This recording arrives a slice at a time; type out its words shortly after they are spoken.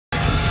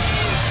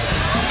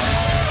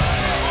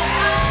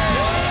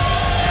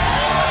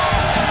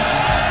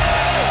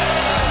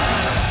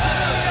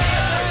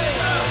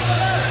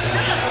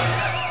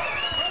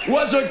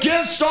was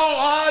against all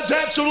odds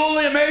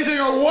absolutely amazing,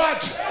 or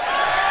what?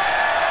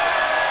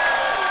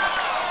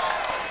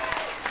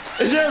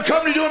 Is there a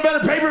company doing better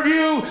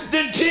pay-per-view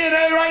than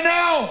TNA right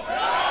now?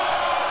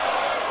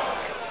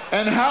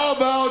 And how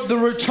about the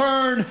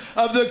return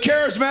of the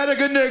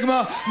charismatic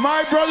enigma,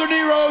 my brother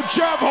Nero,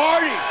 Jeff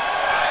Hardy?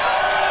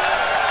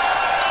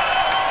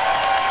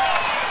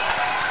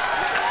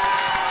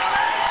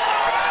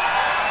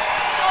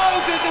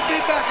 Oh, good to be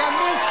back. I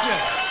missed you.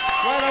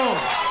 Right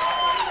on.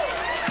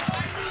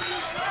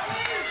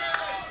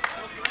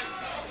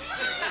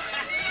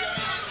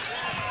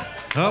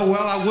 Oh,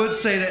 well, I would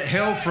say that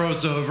hell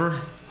froze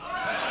over.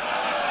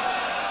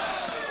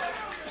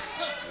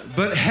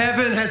 But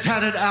heaven has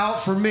had it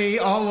out for me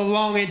all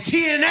along, and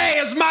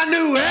TNA is my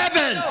new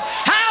heaven.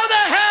 How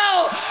the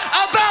hell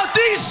about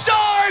these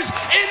stars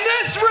in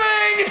this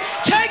ring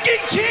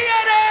taking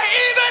TNA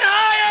even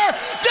higher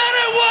than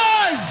it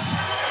was?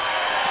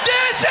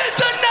 This is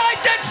the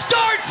night that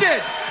starts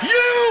it.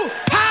 You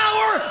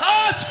power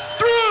us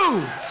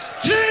through.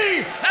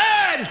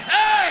 TNA!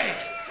 TNA!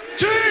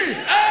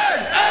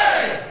 TNA!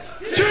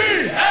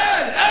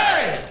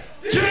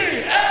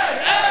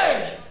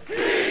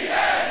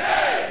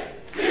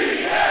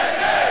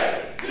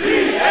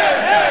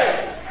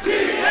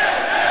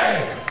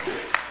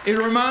 It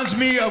reminds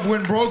me of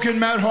when Broken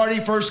Matt Hardy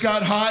first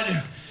got hot.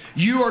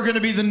 You are going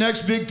to be the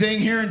next big thing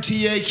here in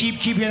TA. Keep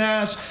keeping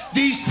ass.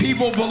 These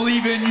people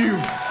believe in you.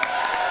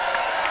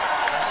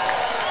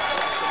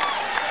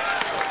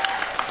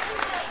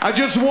 I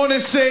just want to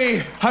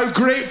say how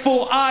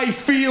grateful I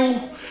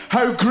feel,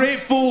 how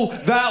grateful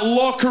that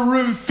locker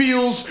room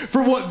feels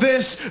for what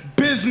this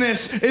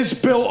business is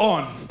built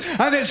on.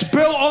 And it's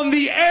built on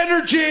the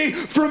energy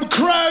from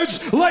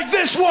crowds like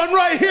this one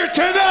right here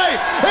tonight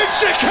in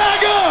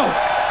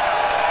Chicago.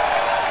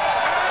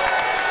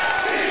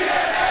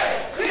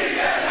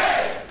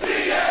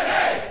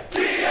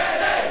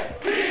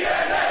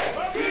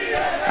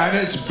 And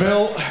it's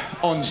built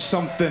on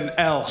something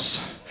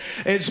else.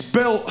 It's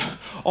built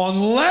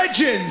on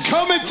legends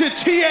coming to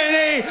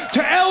TNA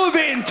to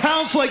elevating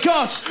talents like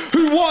us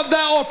who want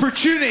that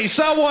opportunity.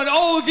 So I want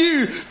all of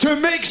you to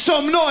make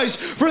some noise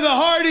for the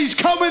Hardys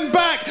coming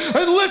back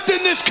and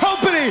lifting this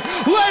company.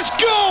 Let's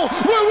go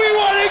where we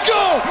want to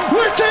go.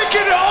 We're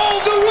taking it all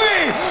the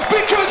way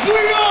because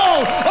we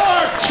all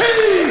are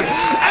TNA.